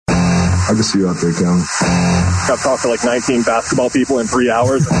I can see you out there, Kellan. I've talked to like 19 basketball people in 3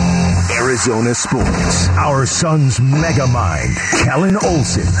 hours. Arizona Sports. Our Suns mega mind, Kellan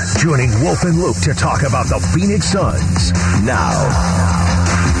Olson, joining Wolf and Luke to talk about the Phoenix Suns now.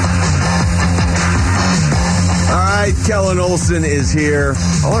 All right, Kellan Olson is here.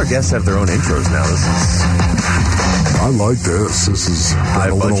 All our guests have their own intros now. I like this. This is got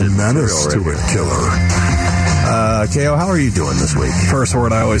a little menace to it, killer. KO, how are you doing this week? First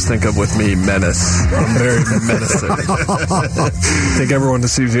word I always think of with me, menace. I'm very menacing. I think everyone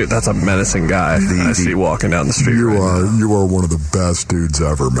sees you. That's a menacing guy I see walking down the street. You are one of the best dudes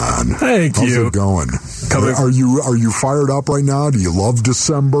ever, man. Thank you. How's it going? Are you fired up right now? Do you love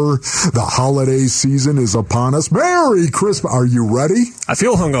December? The holiday season is upon us. Merry Christmas. Are you ready? I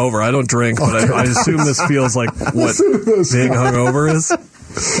feel hungover. I don't drink, but I assume this feels like what being hungover is.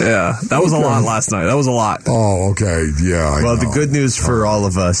 Yeah, that was a lot last night. That was a lot. Oh, okay. Yeah. Well, the good news for all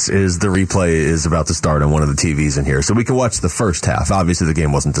of us is the replay is about to start on one of the TVs in here, so we can watch the first half. Obviously, the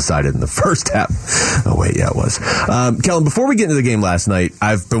game wasn't decided in the first half. Oh, wait, yeah, it was. Kellan, before we get into the game last night,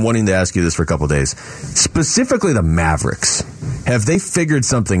 I've been wanting to ask you this for a couple of days. Specifically the Mavericks. Have they figured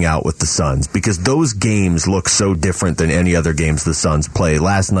something out with the Suns? Because those games look so different than any other games the Suns play,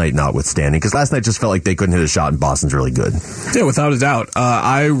 last night notwithstanding. Because last night just felt like they couldn't hit a shot and Boston's really good. Yeah, without a doubt.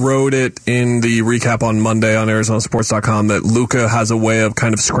 I wrote it in the recap on Monday on ArizonaSports.com that Luka has a way of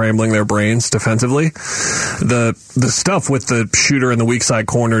kind of scrambling their brains defensively. The stuff with the shooter in the weak side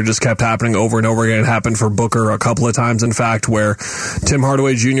corner just kept happening over and over again. It happened for Booker a couple of times, in fact, where Tim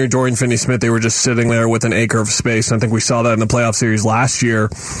Hardaway Jr., Dorian Finney-Smith, they were just sitting there with an acre of space. And I think we saw that in the playoff series last year,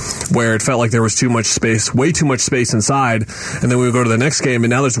 where it felt like there was too much space, way too much space inside, and then we would go to the next game,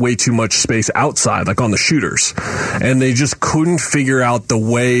 and now there's way too much space outside, like on the shooters. And they just couldn't figure out the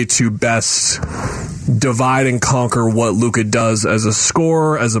way to best divide and conquer what Luka does as a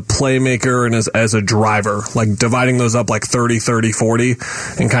scorer, as a playmaker, and as a driver. Like dividing those up like 30, 30, 40,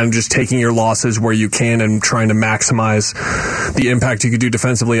 and kind of just taking your losses where you can and trying to maximize the impact you could do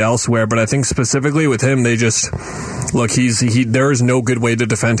defensively elsewhere. But I think specifically with him, they just... Look, there is no good way to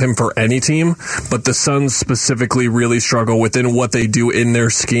defend him for any team, but the Suns specifically really struggle within what they do in their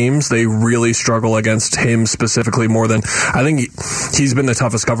schemes. They really struggle against him specifically more than... I think he's been the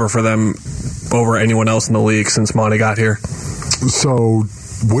toughest cover for them over anyone else in the league since Monty got here. So...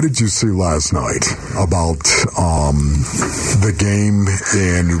 what did you see last night about the game,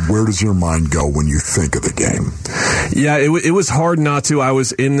 and where does your mind go when you think of the game? Yeah, it was hard not to. I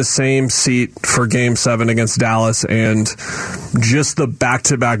was in the same seat for Game 7 against Dallas, and just the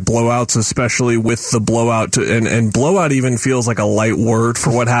back-to-back blowouts, especially with the blowout, and blowout even feels like a light word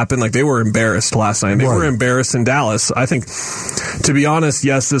for what happened. Like, they were embarrassed last night. They were embarrassed in Dallas. I think, to be honest,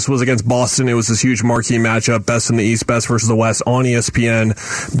 yes, this was against Boston. It was this huge marquee matchup, best in the East, best versus the West, on ESPN.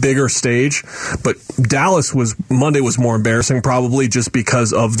 Bigger stage, but Monday was more embarrassing probably just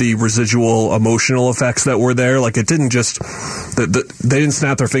because of the residual emotional effects that were there. Like, it didn't just they didn't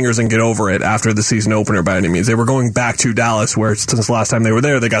snap their fingers and get over it after the season opener by any means. They were going back to Dallas, where since the last time they were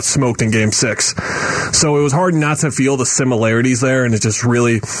there, they got smoked in Game 6. So it was hard not to feel the similarities there, and it just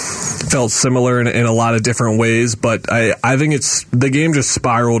really felt similar in a lot of different ways. But I think the game just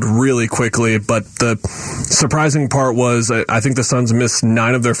spiraled really quickly. But the surprising part was I think the Suns missed 9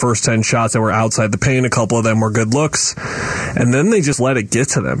 of their first 10 shots that were outside the paint. A couple of them were good looks, and then they just let it get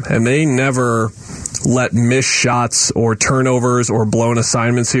to them, and they never let missed shots or turnovers or blown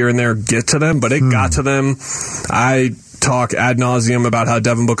assignments here and there get to them, but it got to them. I talk ad nauseum about how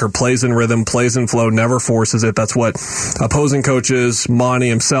Devin Booker plays in rhythm, plays in flow, never forces it. That's what opposing coaches, Monty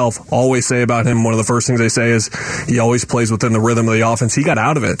himself, always say about him. One of the first things they say is he always plays within the rhythm of the offense. He got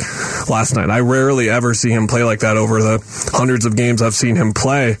out of it last night. I rarely ever see him play like that over the hundreds of games I've seen him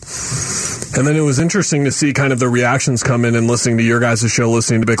play. And then it was interesting to see kind of the reactions come in, and listening to your guys' show,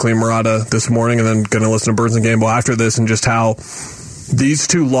 listening to Bickley and Murata this morning, and then going to listen to Burns and Gamble after this, and just how these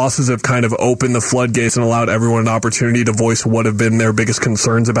two losses have kind of opened the floodgates and allowed everyone an opportunity to voice what have been their biggest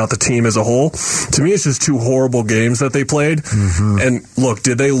concerns about the team as a whole. To me, it's just two horrible games that they played. Mm-hmm. And look,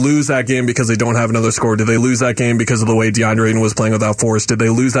 did they lose that game because they don't have another scorer? Did they lose that game because of the way DeAndre Ayton was playing without Forrest? Did they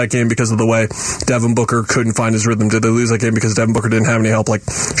lose that game because of the way Devin Booker couldn't find his rhythm? Did they lose that game because Devin Booker didn't have any help? Like,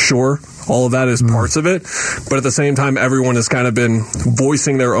 sure, all of that is parts of it. But at the same time, everyone has kind of been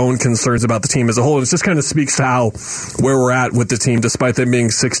voicing their own concerns about the team as a whole. And it just kind of speaks to where we're at with the team, despite them being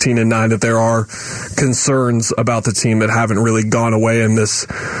 16-9, that there are concerns about the team that haven't really gone away. And this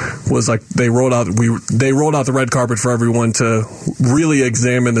was like they rolled out the red carpet for everyone to really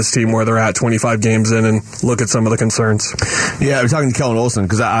examine this team where they're at 25 games in and look at some of the concerns. Yeah, I was talking to Kellan Olson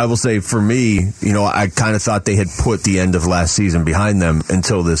because I will say, for me, I kind of thought they had put the end of last season behind them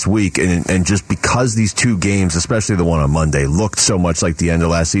until this week, and and just because these two games, especially the one on Monday, looked so much like the end of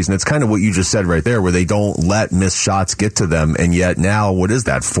last season, it's kind of what you just said right there, where they don't let missed shots get to them, and yet now, what is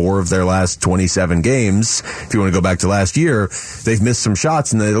that, 4 of their last 27 games, if you want to go back to last year, they've missed some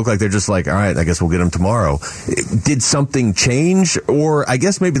shots, and they look like they're just like, all right, I guess we'll get them tomorrow. Did something change? Or I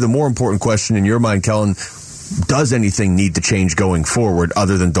guess maybe the more important question in your mind, Kellan, does anything need to change going forward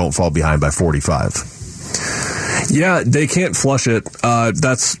other than don't fall behind by 45? Yeah, they can't flush it.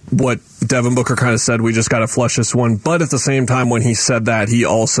 That's what Devin Booker kind of said. We just got to flush this one. But at the same time, when he said that, he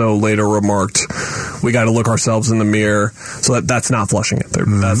also later remarked, we got to look ourselves in the mirror. So that's not flushing it.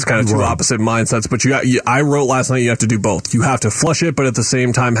 That's kind of two opposite mindsets. But I wrote last night, you have to do both. You have to flush it, but at the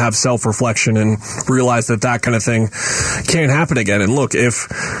same time have self-reflection and realize that kind of thing can't happen again. And look, if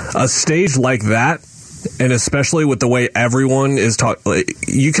a stage like that, and especially with the way everyone is talking,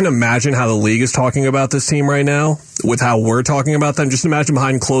 you can imagine how the league is talking about this team right now with how we're talking about them. Just imagine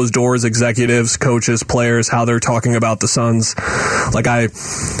behind closed doors, executives, coaches, players, how they're talking about the Suns. Like I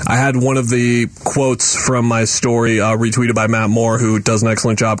had one of the quotes from my story retweeted by Matt Moore, who does an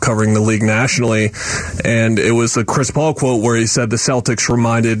excellent job covering the league nationally. And it was the Chris Paul quote where he said the Celtics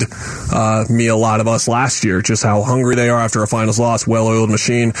reminded me a lot of us last year, just how hungry they are after a finals loss, well-oiled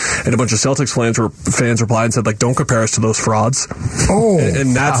machine. And a bunch of Celtics fans replied and said, like, don't compare us to those frauds. Oh,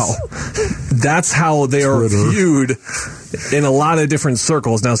 and that's how they are viewed in a lot of different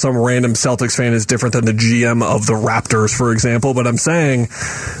circles. Now, some random Celtics fan is different than the GM of the Raptors, for example, but I'm saying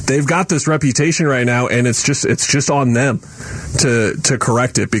they've got this reputation right now, and it's just on them to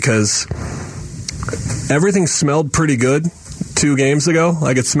correct it, because everything smelled pretty good 2 games ago.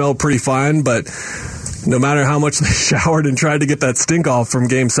 Like, it smelled pretty fine, but no matter how much they showered and tried to get that stink off from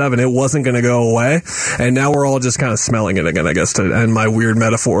Game 7, it wasn't going to go away. And now we're all just kind of smelling it again, I guess, to end my weird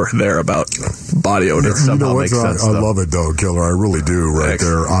metaphor there about body odor. Makes sense, I love it, though, Killer. I really do Thanks.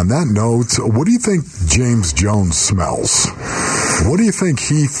 there. On that note, what do you think James Jones smells? What do you think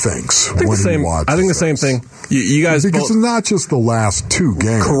he thinks when he watches? I think the same thing. You guys, because it's not just the last 2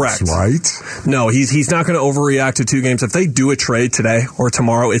 games, correct? Right? No, he's not going to overreact to 2 games. If they do a trade today or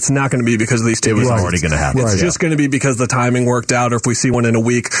tomorrow, it's not going to be because of these 2 games. It was already going to happen. It's just going to be because the timing worked out, or if we see one in a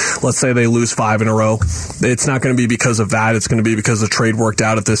week, let's say they lose 5 in a row. It's not going to be because of that. It's going to be because the trade worked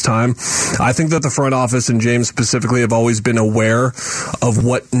out at this time. I think that the front office and James specifically have always been aware of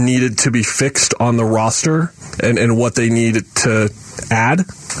what needed to be fixed on the roster and what they needed to add.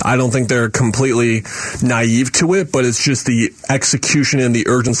 I don't think they're completely naive to it, but it's just the execution and the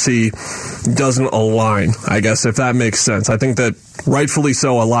urgency doesn't align, I guess, if that makes sense. I think that rightfully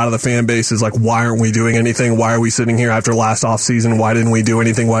so, a lot of the fan base is like, why aren't we doing anything? Why are we sitting here after last offseason? Why didn't we do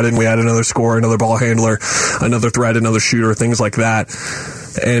anything? Why didn't we add another scorer, another ball handler, another threat, another shooter, things like that?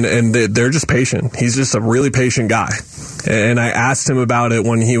 And they're just patient. He's just a really patient guy. And I asked him about it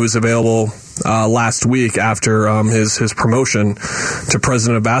when he was available last week after his promotion to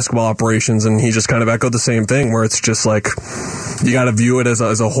president of basketball operations, and he just kind of echoed the same thing, where it's just like, you got to view it as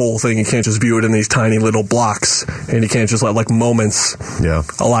a whole thing. You can't just view it in these tiny little blocks, and you can't just let moments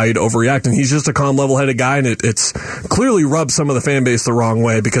allow you to overreact. And he's just a calm, level-headed guy, and it's clearly rubbed some of the fan base the wrong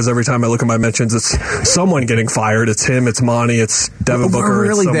way, because every time I look at my mentions, it's someone getting fired. It's him, it's Monty, it's Devin Booker. We're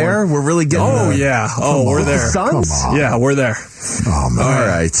really there? We're really getting we're there. Suns? Yeah, we're there. Oh, man. All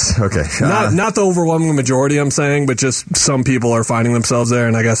right. Okay. Not the overwhelming majority, I'm saying, but just some people are finding themselves there,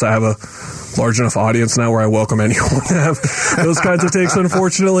 and I guess I have a large enough audience now where I welcome anyone to have those kinds of takes,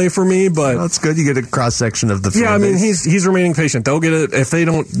 unfortunately for me. But that's good. You get a cross section of the fan I mean, base. he's remaining patient. They'll get it. If they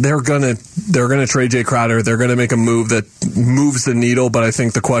don't, they're gonna trade Jay Crowder. They're gonna make a move that moves the needle. But I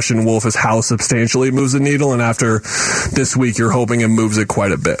think the question, Wolf, is how substantially it moves the needle. And after this week, you're hoping it moves it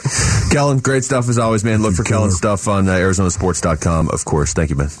quite a bit. Kellan, great stuff as always, man. Look for Kellan's stuff on ArizonaSports.com, of course. Thank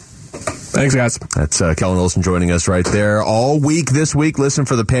you, man. Thanks, guys. That's Kellan Olson joining us right there all week this week. Listen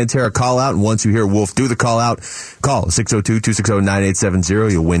for the Pantera call-out, and once you hear Wolf do the call-out, call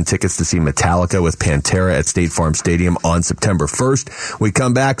 602-260-9870. You'll win tickets to see Metallica with Pantera at State Farm Stadium on September 1st. We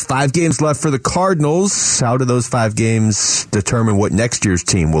come back, 5 games left for the Cardinals. How do those 5 games determine what next year's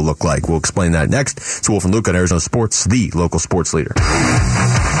team will look like? We'll explain that next. It's Wolf and Luke on Arizona Sports, the local sports leader.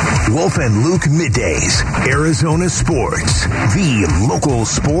 Wolf and Luke Middays, Arizona Sports, the local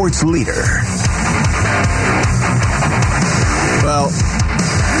sports leader. Well,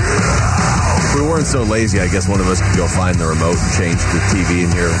 If we weren't so lazy, I guess one of us could go find the remote and change the TV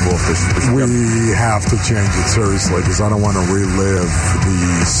in here. We have to change it seriously because I don't want to relive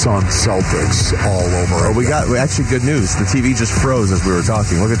the Suns Celtics all over. We actually good news. The TV just froze as we were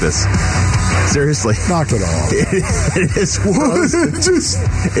talking. Look at this. Seriously, knock it off. It is frozen.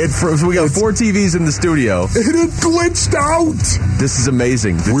 It froze. We got 4 TVs in the studio. It glitched out. This is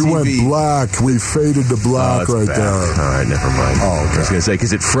amazing. We went black. We faded to black right bad. there. All right, never mind. Oh, okay. I was going to say,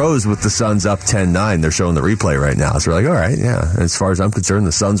 because it froze with the Suns up 10-9. They're showing the replay right now. So we're like, all right, yeah. As far as I'm concerned,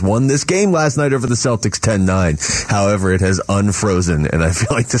 the Suns won this game last night over the Celtics 10-9. However, it has unfrozen, and I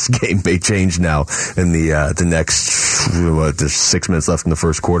feel like this game may change now in the next, there's 6 minutes left in the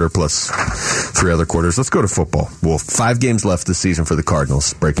first quarter plus 3 other quarters. Let's go to football. Well, 5 games left this season for the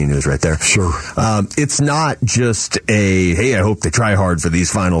Cardinals. Breaking news right there. Sure. It's not just hey, I hope they try hard for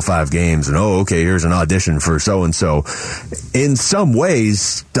these final 5 games, and okay, here's an audition for so-and-so. In some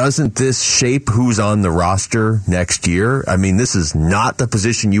ways, doesn't this shape who's on the roster next year? I mean, this is not the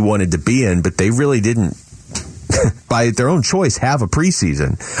position you wanted to be in, but they really didn't, by their own choice, have a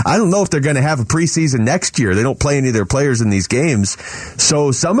preseason. I don't know if they're going to have a preseason next year. They don't play any of their players in these games.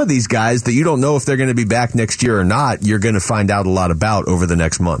 So some of these guys that you don't know if they're going to be back next year or not, you're going to find out a lot about over the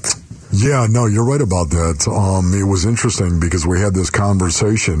next month. Yeah, no, you're right about that. It was interesting because we had this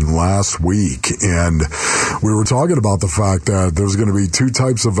conversation last week, and we were talking about the fact that there's going to be 2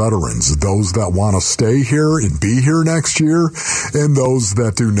 types of veterans, those that want to stay here and be here next year, and those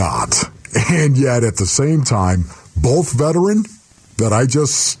that do not. And yet, at the same time, both veteran that I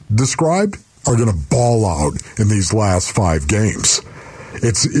just described are going to ball out in these last 5 games.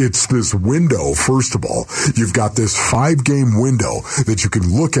 It's this window, first of all. You've got this 5-game window that you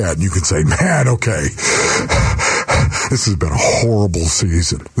can look at and you can say, man, okay, this has been a horrible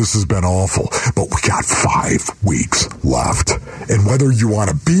season. This has been awful. But we got 5 weeks left. And whether you want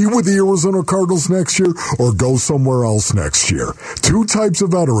to be with the Arizona Cardinals next year or go somewhere else next year, 2 types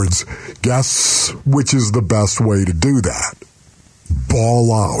of veterans, guess which is the best way to do that?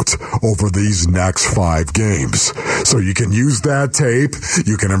 Ball out over these next 5 games. So you can use that tape,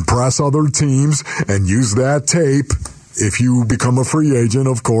 you can impress other teams, and use that tape if you become a free agent,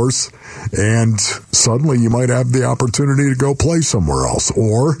 of course, and suddenly you might have the opportunity to go play somewhere else.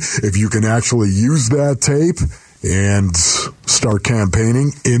 Or if you can actually use that tape and start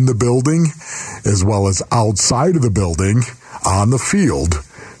campaigning in the building as well as outside of the building on the field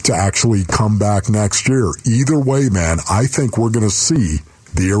to actually come back next year. Either way, man, I think we're going to see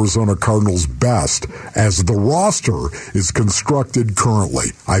the Arizona Cardinals' best as the roster is constructed currently.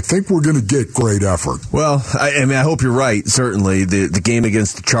 I think we're going to get great effort. Well, I mean, I hope you're right. Certainly, the game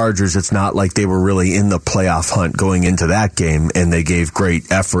against the Chargers, it's not like they were really in the playoff hunt going into that game, and they gave great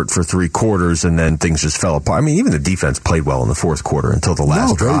effort for 3 quarters, and then things just fell apart. I mean, even the defense played well in the 4th quarter until the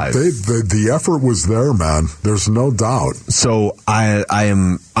last drive. The effort was there, man. There's no doubt. So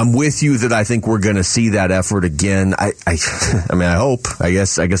I'm with you that I think we're going to see that effort again. I mean, I hope. I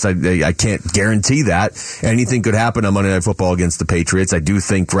guess I can't guarantee that. Anything could happen on Monday Night Football against the Patriots. I do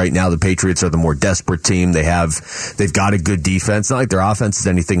think right now the Patriots are the more desperate team. They've got a good defense. Not like their offense is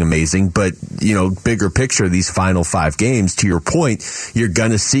anything amazing, but bigger picture, these final 5 games, to your point, you're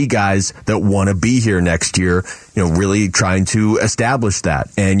going to see guys that want to be here next year, really trying to establish that.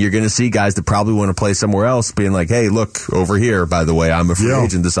 And you're going to see guys that probably want to play somewhere else being like, hey, look, over here, by the way, I'm a free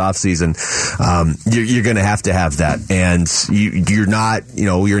agent this offseason. You're going to have that. And you're not,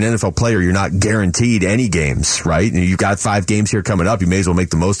 you're an NFL player. You're not guaranteed any games, right? And you've got 5 games here coming up. You may as well make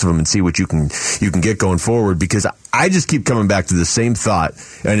the most of them and see what you can get going forward, because I just keep coming back to the same thought,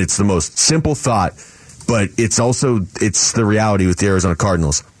 and it's the most simple thought, but it's the reality with the Arizona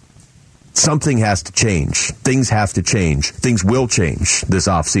Cardinals. Something has to change. Things have to change. Things will change this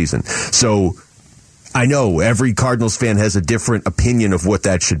offseason. So I know every Cardinals fan has a different opinion of what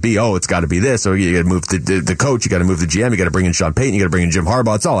that should be. Oh, it's got to be this. Oh, you got to move the coach. You got to move the GM. You got to bring in Sean Payton. You got to bring in Jim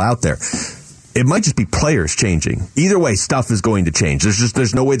Harbaugh. It's all out there. It might just be players changing. Either way, stuff is going to change.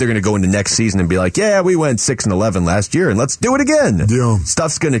 There's no way they're going to go into next season and be like, yeah, we went 6-11 last year and let's do it again. Yeah.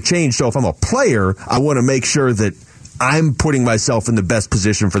 Stuff's going to change. So if I'm a player, I want to make sure that I'm putting myself in the best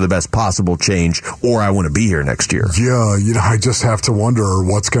position for the best possible change, or I want to be here next year. Yeah, I just have to wonder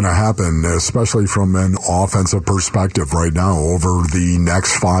what's going to happen, especially from an offensive perspective right now over the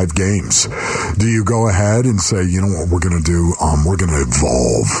next 5 games. Do you go ahead and say, you know what we're going to do? We're going to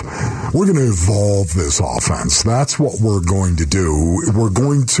evolve. We're going to evolve this offense. That's what we're going to do. We're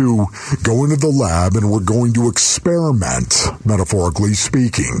going to go into the lab and we're going to experiment, metaphorically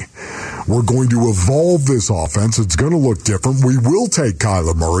speaking, We're going to evolve this offense. It's going to look different. We will take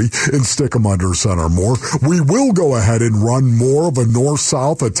Kyler Murray and stick him under center more. We will go ahead and run more of a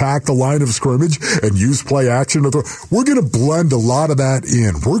north-south, attack the line of scrimmage, and use play action. We're going to blend a lot of that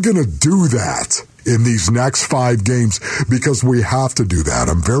in. We're going to do that in these next 5 games because we have to do that.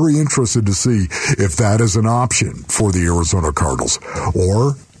 I'm very interested to see if that is an option for the Arizona Cardinals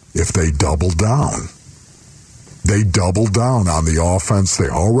or if they double down. They double down on the offense they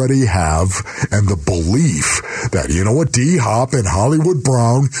already have and the belief that, you know what, D-Hop and Hollywood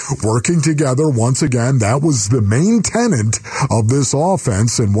Brown working together once again, that was the main tenet of this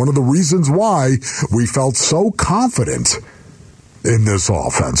offense and one of the reasons why we felt so confident in this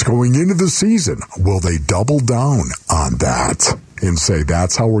offense going into the season. Will they double down on that and say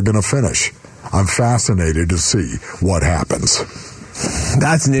that's how we're going to finish? I'm fascinated to see what happens.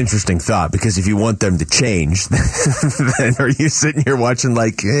 That's an interesting thought, because if you want them to change, then are you sitting here watching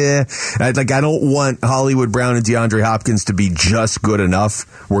like I don't want Hollywood Brown and DeAndre Hopkins to be just good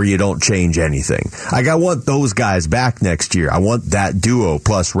enough where you don't change anything. Like, I want those guys back next year. I want that duo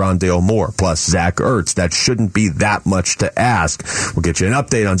plus Rondale Moore plus Zach Ertz. That shouldn't be that much to ask. We'll get you an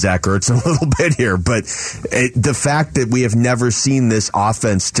update on Zach Ertz in a little bit here, but the fact that we have never seen this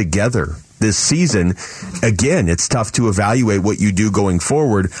offense together this season, again, it's tough to evaluate what you do going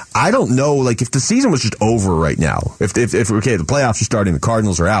forward. I don't know, like, if the season was just over right now, if the playoffs are starting, the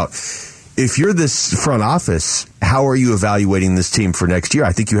Cardinals are out, if you're this front office, how are you evaluating this team for next year?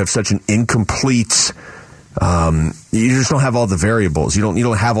 I think you have such an incomplete, you just don't have all the variables. You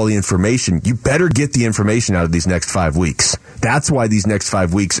don't have all the information. You better get the information out of these next 5 weeks. That's why these next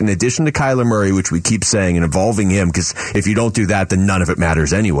 5 weeks, in addition to Kyler Murray, which we keep saying, and involving him, because if you don't do that, then none of it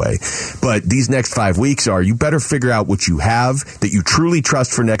matters anyway. But these next 5 weeks you better figure out what you have that you truly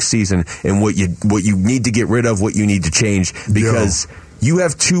trust for next season and what you need to get rid of, what you need to change, because you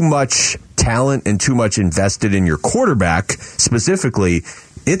have too much talent and too much invested in your quarterback specifically.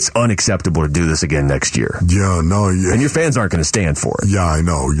 It's unacceptable to do this again next year. Yeah, no. Yeah. And your fans aren't going to stand for it. Yeah, I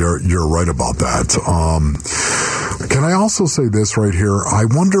know. You're right about that. Can I also say this right here? I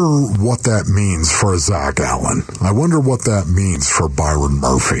wonder what that means for Zach Allen. I wonder what that means for Byron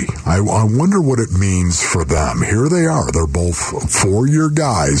Murphy. I wonder what it means for them. Here they are. They're both 4-year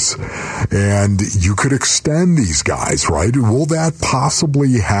guys, and you could extend these guys, right? Will that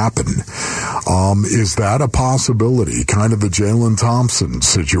possibly happen? Is that a possibility? Kind of the Jalen Thompson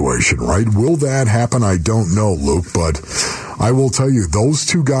situation, right? Will that happen? I don't know, Luke, but I will tell you, those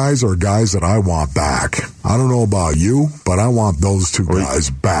two guys are guys that I want back. I don't know about you, but I want those two guys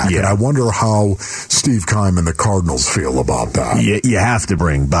back. Yeah. And I wonder how Steve Keim and the Cardinals feel about that. You have to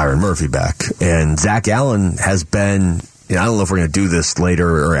bring Byron Murphy back. And Zach Allen has been, I don't know if we're going to do this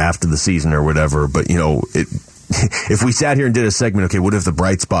later or after the season or whatever, but, if we sat here and did a segment, okay, what have the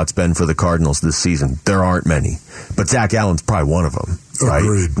bright spots been for the Cardinals this season? There aren't many. But Zach Allen's probably one of them, right?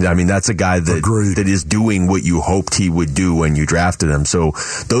 Agreed. I mean, that's a guy that is doing what you hoped he would do when you drafted him. So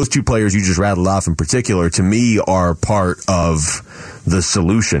those two players you just rattled off in particular, to me, are part of the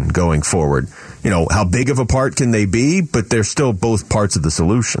solution going forward. How big of a part can they be? But they're still both parts of the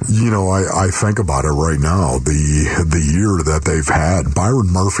solution. I think about it right now. The year that they've had, Byron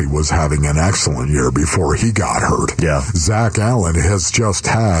Murphy was having an excellent year before he got hurt. Yeah. Zach Allen has just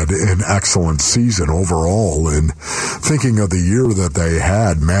had an excellent season overall. And thinking of the year that they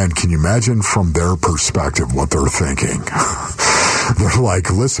had, man, can you imagine from their perspective what they're thinking? They're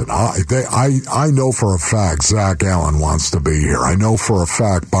like, listen, I know for a fact Zach Allen wants to be here. I know for a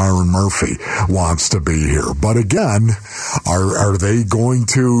fact Byron Murphy wants to be here. But again, are they going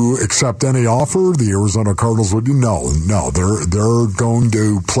to accept any offer? The Arizona Cardinals would no. They're going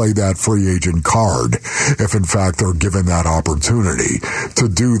to play that free agent card if in fact they're given that opportunity to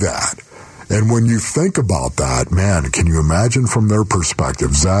do that. And when you think about that, man, can you imagine from their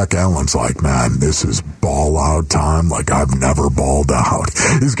perspective? Zach Allen's like, man, this is ball out time like I've never balled out.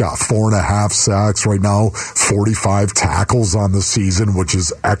 He's got 4.5 sacks right now, 45 tackles on the season, which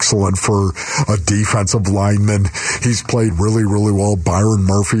is excellent for a defensive lineman. He's played really, really well. Byron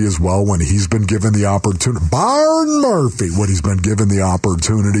Murphy as well when he's been given the opportunity. Byron Murphy, when he's been given the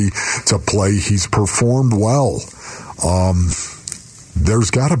opportunity to play, he's performed well.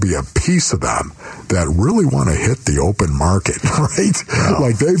 There's got to be a piece of them that really want to hit the open market, right? Wow.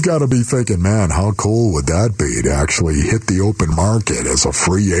 Like, they've got to be thinking, man, how cool would that be to actually hit the open market as a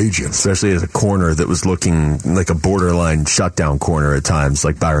free agent? Especially as a corner that was looking like a borderline shutdown corner at times,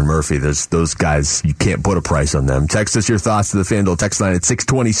 like Byron Murphy. There's those guys, you can't put a price on them. Text us your thoughts to the FanDuel text line at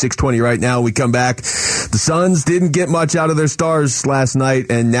 620 right now. We come back. The Suns didn't get much out of their stars last night,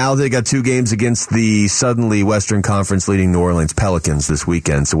 and now they got 2 games against the suddenly Western Conference leading New Orleans Pelicans this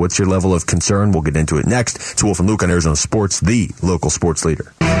weekend. So what's your level of concern? We'll get into it next. It's Wolf and Luke on Arizona Sports, the local sports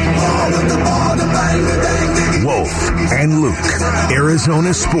leader. Wolf and Luke,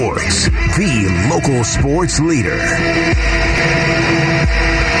 Arizona Sports, the local sports leader.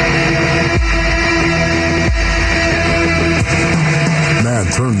 Man,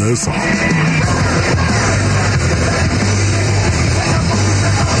 turn this on.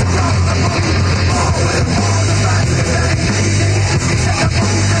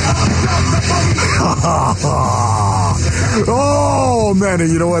 Oh, man, and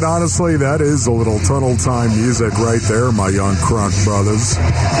you know what? Honestly, that is a little tunnel time music right there, my young crunk brothers.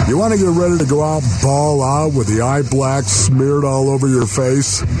 You want to get ready to go out and ball out with the eye black smeared all over your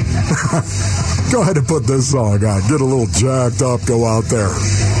face? Go ahead and put this song on. Get a little jacked up, go out there.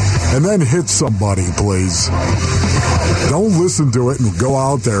 And then hit somebody, please. Don't listen to it and go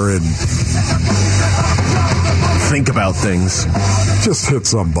out there and think about things. Just hit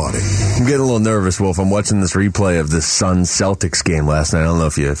somebody. I'm getting a little nervous, Wolf. I'm watching this replay of the Suns-Celtics game last night. I don't know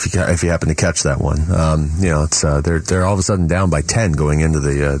if you happen to catch that one. It's they're all of a sudden down by 10 going into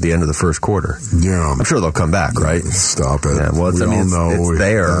the end of the first quarter. Yeah, I'm sure they'll come back, right? Stop it. Yeah, well, it's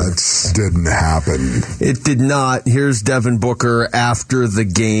there. That didn't happen. It did not. Here's Devin Booker after the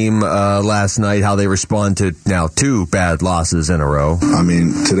game last night. How they respond to now 2 bad losses in a row. I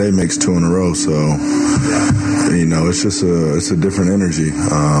mean, today makes 2 in a row, so it's just a different energy.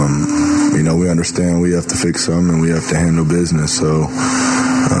 We understand we have to fix something and we have to handle business. So,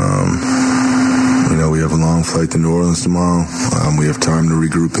 we have a long flight to New Orleans tomorrow. We have time to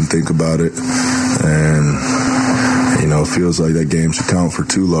regroup and think about it. And, it feels like that game should count for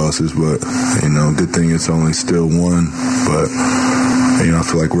 2 losses, but, good thing it's only still 1. But, I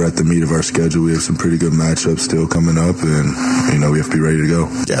feel like we're at the meat of our schedule. We have some pretty good matchups still coming up, and, we have to be ready to go.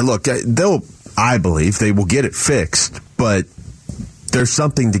 Yeah, look, I believe they will get it fixed, but there's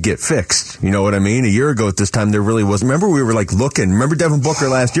something to get fixed. You know what I mean? A year ago at this time, there really wasn't. Remember, we were looking. Remember Devin Booker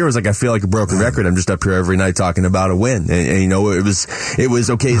last year was like, I feel like a broken record. I'm just up here every night talking about a win. And it was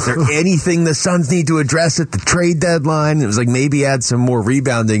okay. Is there anything the Suns need to address at the trade deadline? It was like maybe add some more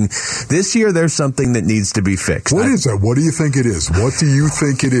rebounding. This year, there's something that needs to be fixed. What is that? What do you think it is? What do you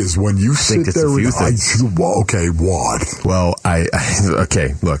think it is when you sit there? Okay, what? Well,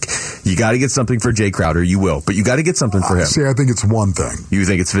 okay, look, you got to get something for Jay Crowder. You will, but you got to get something for him. See, I think it's one thing. You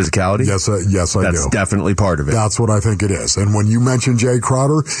think it's physicality? Yes, I do. That's definitely part of it. That's what I think it is. And when you mention Jay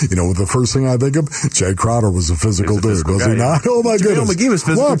Crowder, the first thing I think of, Jay Crowder was a physical dude, was he not? Oh, my goodness. McGee was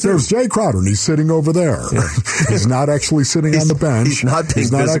physical. Look, there's Jay Crowder, and he's sitting over there. Yeah. He's not actually sitting on the bench. He's not being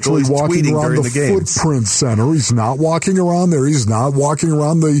He's not physical. actually walking around the footprint center. He's not walking around there. He's not walking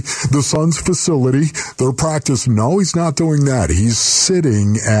around the Suns facility, their practice. No, he's not doing that. He's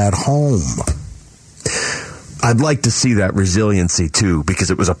sitting at home. I'd like to see that resiliency, too,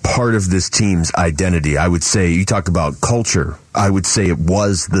 because it was a part of this team's identity. I would say, you talk about culture, I would say it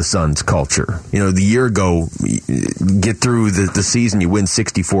was the Suns' culture. The year ago, get through the season, you win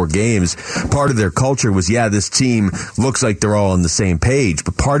 64 games. Part of their culture was, this team looks like they're all on the same page.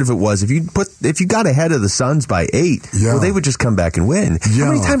 But part of it was, if you got ahead of the Suns by 8, well, they would just come back and win. Yeah.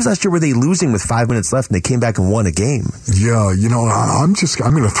 How many times last year were they losing with 5 minutes left and they came back and won a game? Yeah, I'm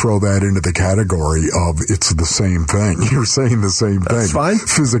going to throw that into the category of it's the same thing. You're saying the same thing. That's fine.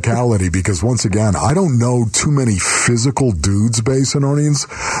 Physicality, because once again, I don't know too many physical dudes, Basinonians,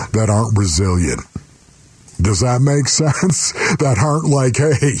 that aren't resilient. Does that make sense? That aren't like,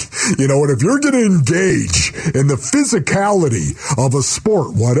 hey, if you're going to engage in the physicality of a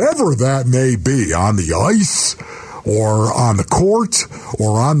sport, whatever that may be, on the ice or on the court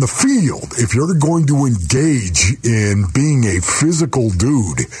or on the field, if you're going to engage in being a physical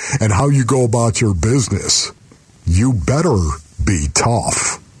dude and how you go about your business, you better be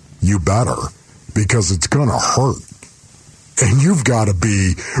tough. You better, because it's going to hurt. And you've got to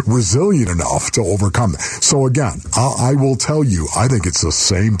be resilient enough to overcome it. So again, I will tell you, I think it's the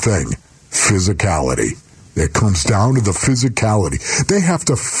same thing. Physicality. It comes down to the physicality. They have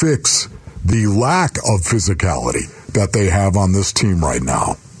to fix the lack of physicality that they have on this team right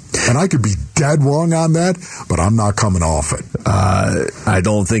now. And I could be dead wrong on that, but I'm not coming off it. I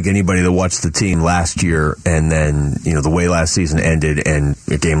don't think anybody that watched the team last year and then, the way last season ended and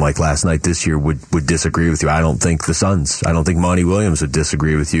a game like last night this year would disagree with you. I don't think the Suns, I don't think Monty Williams would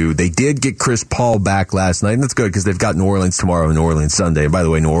disagree with you. They did get Chris Paul back last night, and that's good because they've got New Orleans tomorrow and New Orleans Sunday. And by the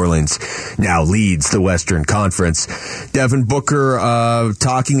way, New Orleans now leads the Western Conference. Devin Booker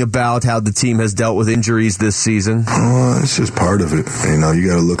talking about how the team has dealt with injuries this season. It's just part of it. You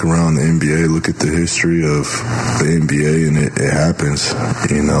got to look around the NBA, look at the history of the NBA, and it happens,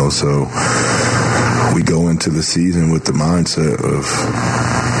 so we go into the season with the mindset of,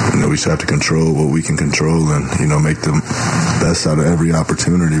 we just have to control what we can control and, make the best out of every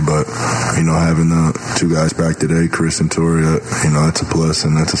opportunity. But, having the two guys back today, Chris and Toria, that's a plus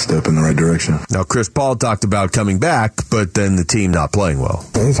and that's a step in the right direction. Now, Chris Paul talked about coming back, but then the team not playing well.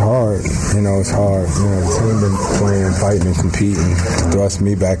 It's hard. It's hard. The team been playing, fighting, and competing to thrust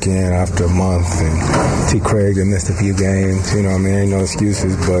me back in after a month. And T. Craig had missed a few games. Ain't no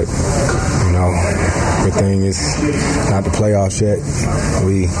excuses, but, the thing is not the playoffs yet.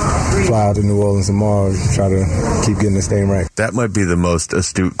 We fly out to New Orleans tomorrow, try to keep getting this thing right. That might be the most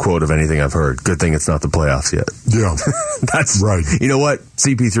astute quote of anything I've heard. Good thing it's not the playoffs yet. Yeah. That's right. You know what?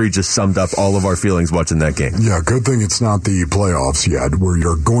 CP3 just summed up all of our feelings watching that game. Yeah, good thing it's not the playoffs yet where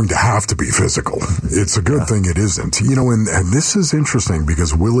you're going to have to be physical. It's a good thing it isn't. And this is interesting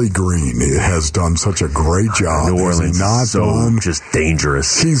because Willie Green has done such a great job. New Orleans just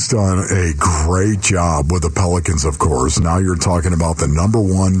dangerous. He's done a great job with the Pelicans, of course. Now you're talking about the number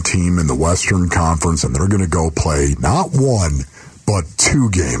one team in the Western Conference, and they're going to go play not one, but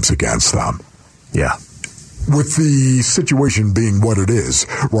 2 games against them. Yeah. With the situation being what it is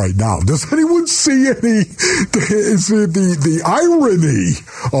right now, does anyone see the irony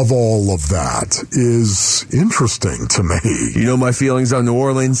of all of that is interesting to me. My feelings on New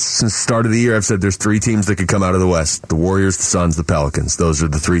Orleans since the start of the year, I've said there's 3 teams that could come out of the West. The Warriors, the Suns, the Pelicans. Those are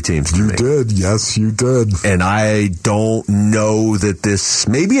the 3 teams to me. You did. Yes, you did. And I don't know that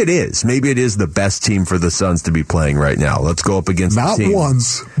maybe it is the best team for the Suns to be playing right now. Let's go up against the team. Not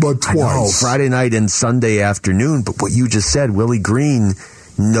once, but twice. I know, Friday night and Sunday afternoon, but what you just said, Willie Green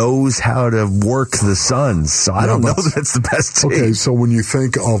knows how to work the Suns, so I don't know that it's the best team. Okay, so when you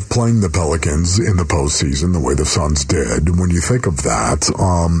think of playing the Pelicans in the postseason the way the Suns did, when you think of that,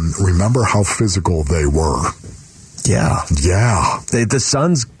 remember how physical they were. Yeah. The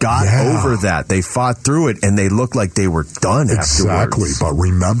Suns got over that. They fought through it, and they looked like they were done Exactly, afterwards. But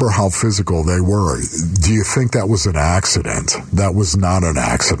remember how physical they were. Do you think that was an accident? That was not an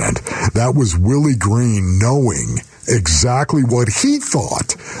accident. That was Willie Green knowing exactly what he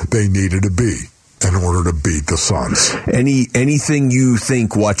thought they needed to be in order to beat the Suns. Anything you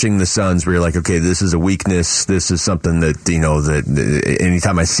think watching the Suns where you're like, okay, this is a weakness, this is something that, that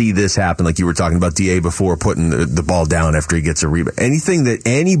anytime I see this happen, like you were talking about DA before, putting the ball down after he gets a rebound, anything that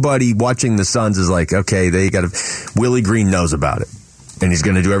anybody watching the Suns is like, okay, Willie Green knows about it. And he's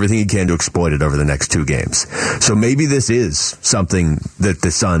going to do everything he can to exploit it over the next 2 games. So maybe this is something that the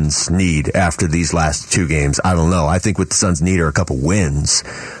Suns need after these last 2 games. I don't know. I think what the Suns need are a couple wins.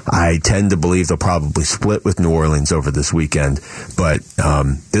 I tend to believe they'll probably split with New Orleans over this weekend. But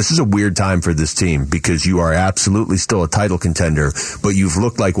this is a weird time for this team because you are absolutely still a title contender, but you've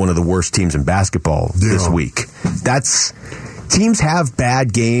looked like one of the worst teams in basketball this week. Teams have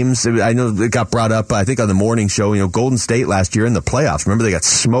bad games. I know it got brought up, I think, on the morning show. Golden State last year in the playoffs. Remember, they got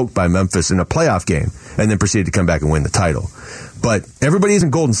smoked by Memphis in a playoff game and then proceeded to come back and win the title. But everybody isn't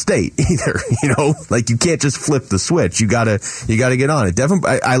Golden State either. Like you can't just flip the switch. You gotta get on it.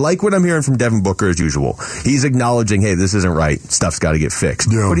 I like what I'm hearing from Devin Booker as usual. He's acknowledging, hey, this isn't right. Stuff's got to get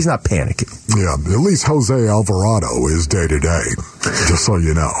fixed. Yeah. But he's not panicking. Yeah, at least Jose Alvarado is day to day. Just so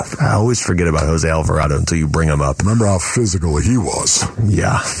you know. I always forget about Jose Alvarado until you bring him up. Remember how physical he was.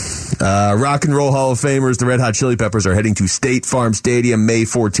 Yeah. Rock and Roll Hall of Famers, the Red Hot Chili Peppers, are heading to State Farm Stadium May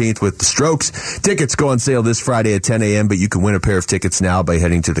 14th with the Strokes. Tickets go on sale this Friday at 10 a.m., but you can win a pair of tickets now by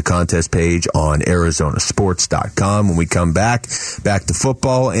heading to the contest page on ArizonaSports.com. When we come back to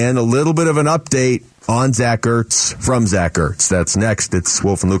football and a little bit of an update on Zach Ertz from Zach Ertz. That's next. It's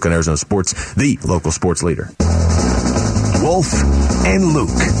Wolf and Luke on Arizona Sports, the local sports leader. Wolf and Luke.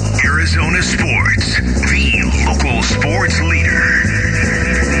 Arizona Sports, the local sports leader.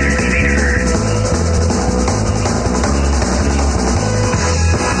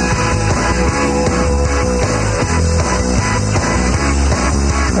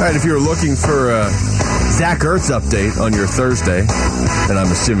 All right, if you're looking for Zach Ertz update on your Thursday, and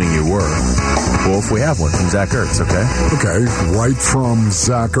I'm assuming you were. Well, if we have one from Zach Ertz, okay? Okay, right from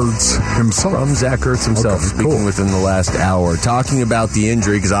Zach Ertz himself. From Zach Ertz himself, okay, speaking within the last hour, talking about the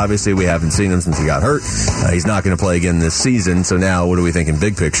injury, because obviously we haven't seen him since he got hurt. He's not going to play again this season, so now what are we thinking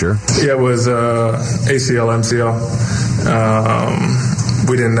big picture? Yeah, it was ACL, MCL.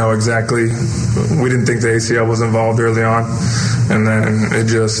 We didn't know exactly. We didn't think the ACL was involved early on. And then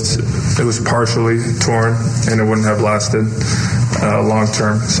it was partially torn, and it wouldn't have lasted long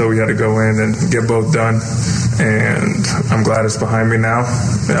term. So we had to go in and get both done. And I'm glad it's behind me now.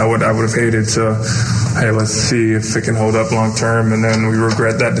 I would have hated to, hey, let's see if it can hold up long term, and then we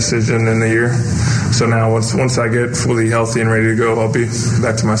regret that decision in the year. So now once I get fully healthy and ready to go, I'll be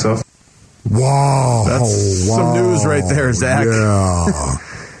back to myself. Wow. That's some news right there, Zach. Yeah.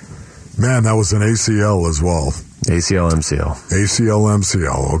 Man, that was an ACL as well. ACL, MCL. ACL,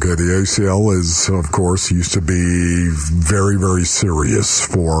 MCL. Okay, the ACL is, of course, used to be very, very serious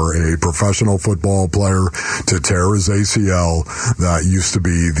for a professional football player to tear his ACL. That used to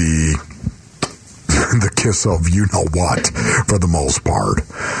be the kiss of you-know-what for the most part.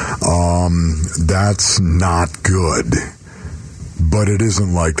 That's not good. But it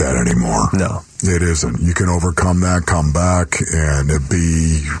isn't like that anymore. No. It isn't. You can overcome that, come back, and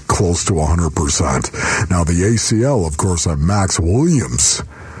be close to 100%. Now, the ACL, of course, that Max Williams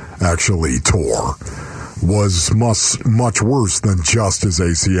actually tore was much worse than just his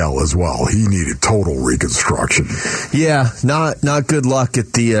ACL as well. He needed total reconstruction. Yeah, not good luck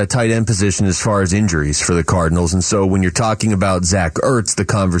at the tight end position as far as injuries for the Cardinals. And so when you're talking about Zach Ertz, the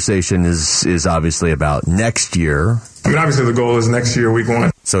conversation is obviously about next year. I mean, obviously the goal is next year, week 1.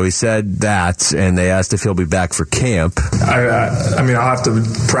 So he said that, and they asked if he'll be back for camp. I mean, I'll have to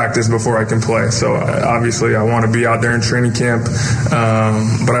practice before I can play. So obviously I want to be out there in training camp,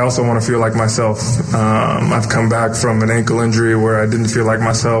 but I also want to feel like myself. I've come back from an ankle injury where I didn't feel like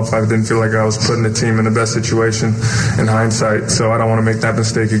myself. I didn't feel like I was putting the team in the best situation in hindsight. So I don't want to make that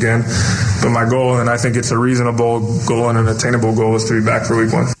mistake again. But my goal, and I think it's a reasonable goal and an attainable goal, is to be back for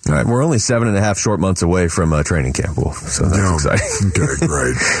week 1. All right, we're only 7.5 short months away from training camp, Wolf. So that's exciting. Okay,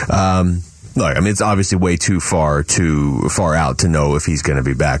 great. Look, I mean, it's obviously way too far out to know if he's going to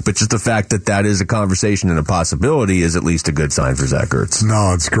be back. But just the fact that is a conversation and a possibility is at least a good sign for Zach Ertz.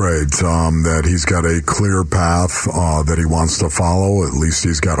 No, it's great that he's got a clear path that he wants to follow. At least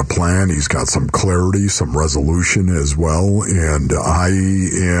he's got a plan. He's got some clarity, some resolution as well. And I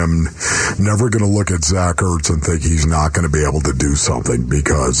am never going to look at Zach Ertz and think he's not going to be able to do something,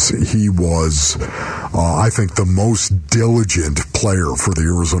 because he was, I think, the most diligent player for the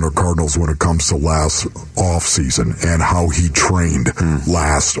Arizona Cardinals when it comes to last offseason and how he trained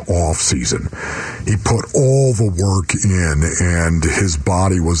last offseason. He put all the work in, and his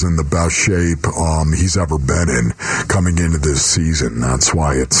body was in the best shape he's ever been in coming into this season. That's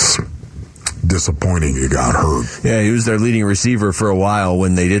why it's disappointing he got hurt. Yeah, he was their leading receiver for a while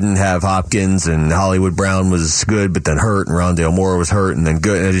when they didn't have Hopkins, and Hollywood Brown was good but then hurt, and Rondale Moore was hurt and then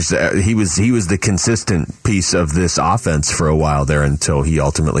good. And he was the consistent piece of this offense for a while there until he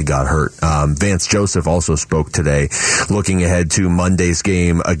ultimately got hurt. Vance Joseph also spoke today looking ahead to Monday's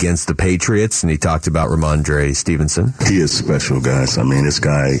game against the Patriots, and he talked about Ramondre Stevenson. He is special, guys. I mean, this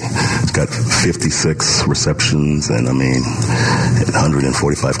guy has got 56 receptions and,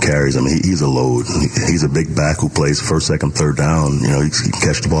 145 carries. I mean, he's a load. He's a big back who plays first, second, third down. You know, he can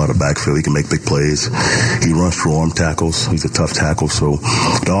catch the ball out of the backfield. He can make big plays. He runs through arm tackles. He's a tough tackle. So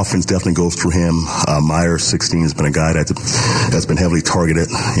the offense definitely goes through him. Myers, 16, has been a guy that's been heavily targeted.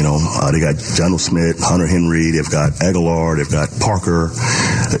 You know, they got John Smith, Hunter Henry. They've got Aguilar. They've got Parker.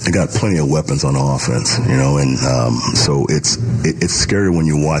 They got plenty of weapons on the offense. You know, and so it's scary when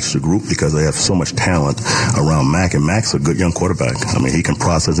you watch the group because they have so much talent around Mac, and Mac's a good young quarterback. I mean, he can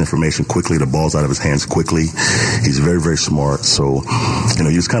process information quickly. The ball's out of his hands quickly. He's very, very smart. So, you know,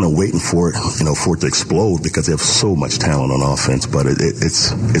 you're just kind of waiting for it, for it to explode because they have so much talent on offense. But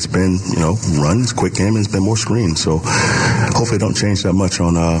it's been, runs, quick game, and it's been more screens. So hopefully it don't change that much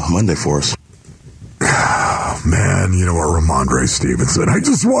on Monday for us. Man, you know what, Ramondre Stevenson, I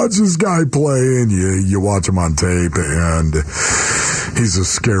just watch this guy play, and you watch him on tape, and he's a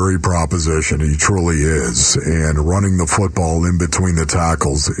scary proposition. He truly is. And running the football in between the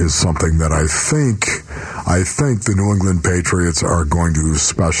tackles is something that I think I think the New England Patriots are going to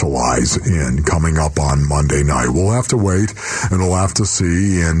specialize in coming up on Monday night. We'll have to wait, and we'll have to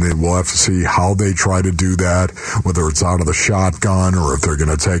see, and we'll have to see how they try to do that, whether it's out of the shotgun or if they're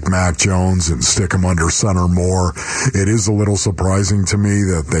going to take Mac Jones and stick him under center more. It is a little surprising to me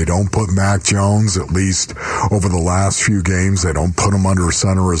that they don't put Mac Jones, at least over the last few games, they don't put him under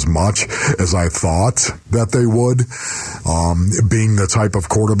center as much as I thought that they would. Being the type of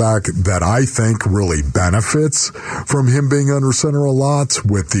quarterback that I think really benefits from him being under center a lot,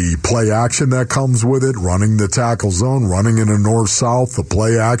 with the play action that comes with it, running the tackle zone, running in a north-south, the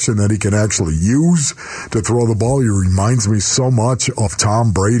play action that he can actually use to throw the ball. He reminds me so much of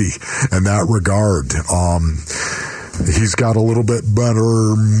Tom Brady in that regard. He's got a little bit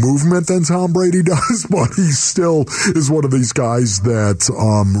better movement than Tom Brady does, but he still is one of these guys that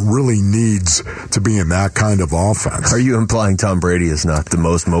really needs to be in that kind of offense. Are you implying Tom Brady is not the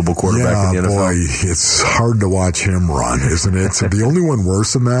most mobile quarterback in the NFL? Boy, it's hard to watch him run, isn't it? The only one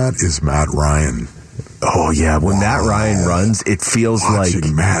worse than that is Matt Ryan. Oh, yeah. When Matt Ryan runs, it feels like...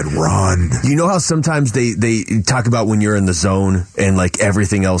 Matt run. You know how sometimes they talk about when you're in the zone and, like,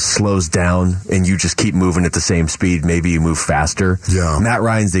 everything else slows down and you just keep moving at the same speed, maybe you move faster? Yeah. Matt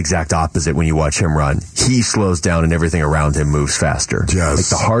Ryan's the exact opposite when you watch him run. He slows down and everything around him moves faster.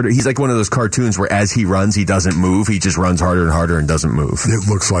 Yes. Like he's like one of those cartoons where as he runs, he doesn't move. He just runs harder and harder and doesn't move. It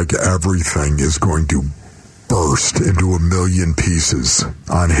looks like everything is going to burst into a million pieces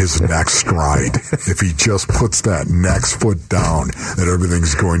on his next stride. If he just puts that next foot down, that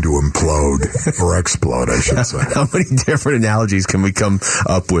everything's going to implode or explode, I should say. How many different analogies can we come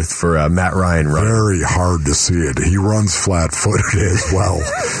up with for Matt Ryan running? Very hard to see it. He runs flat-footed as well.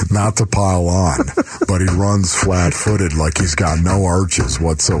 Not to pile on, but he runs flat-footed like he's got no arches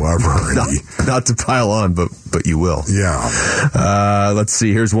whatsoever. Not to pile on, but you will. Yeah. Let's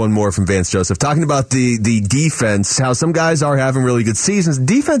see. Here's one more from Vance Joseph. Talking about the defense, how some guys are having really good seasons.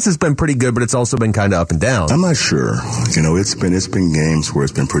 Defense has been pretty good, but it's also been kind of up and down. I'm not sure. You know, it's been games where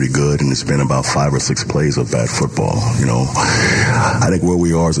it's been pretty good, and it's been about 5 or 6 plays of bad football. You know, I think where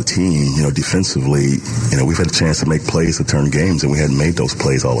we are as a team, you know, defensively, you know, we've had a chance to make plays to turn games, and we hadn't made those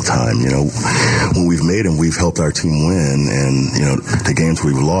plays all the time. You know, when we've made them, we've helped our team win, and, you know, the games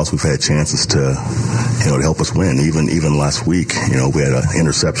we've lost, we've had chances to, you know, to help us win. Even last week, you know, we had an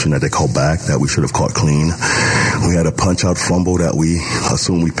interception that they called back that we should have caught clean. We had a punch-out fumble that we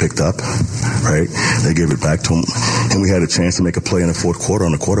assumed we picked up, right? They gave it back to him. And we had a chance to make a play in the fourth quarter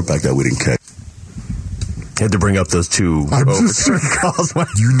on the quarterback that we didn't catch. Had to bring up those two calls.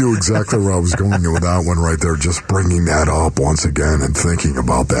 You knew exactly where I was going with that one right there, just bringing that up once again and thinking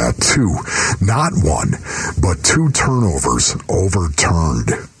about that. 2, not 1, but 2 turnovers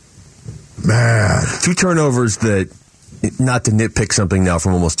overturned. Man. 2 turnovers that, not to nitpick something now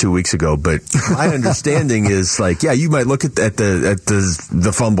from almost 2 weeks ago, but my understanding is like, yeah, you might look at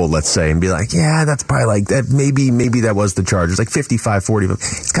the fumble, let's say, and be like, yeah, that's probably like that. Maybe that was the Chargers, like 55-40.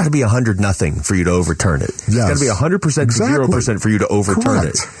 It's got to be 100-0 for you to overturn it. Yes. It's got to be 100% to 0% for you to overturn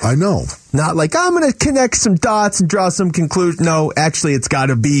Correct. it. I know. Not like, I'm going to connect some dots and draw some conclusions. No, actually, it's got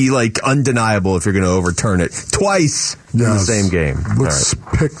to be like undeniable if you're going to overturn it twice in the same game. Let's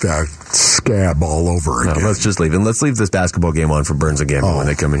pick that scab all over again. No, let's just leave it. Let's leave this basketball game on for Burns and Gamble when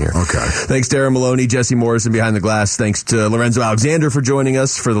they come in here. Okay. Thanks, Darren Maloney, Jesse Morrison behind the glass. Thanks to Lorenzo Alexander for joining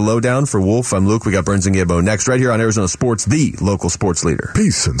us for the Lowdown. For Wolf, I'm Luke. We got Burns and Gamble next right here on Arizona Sports, the local sports leader.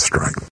 Peace and strength.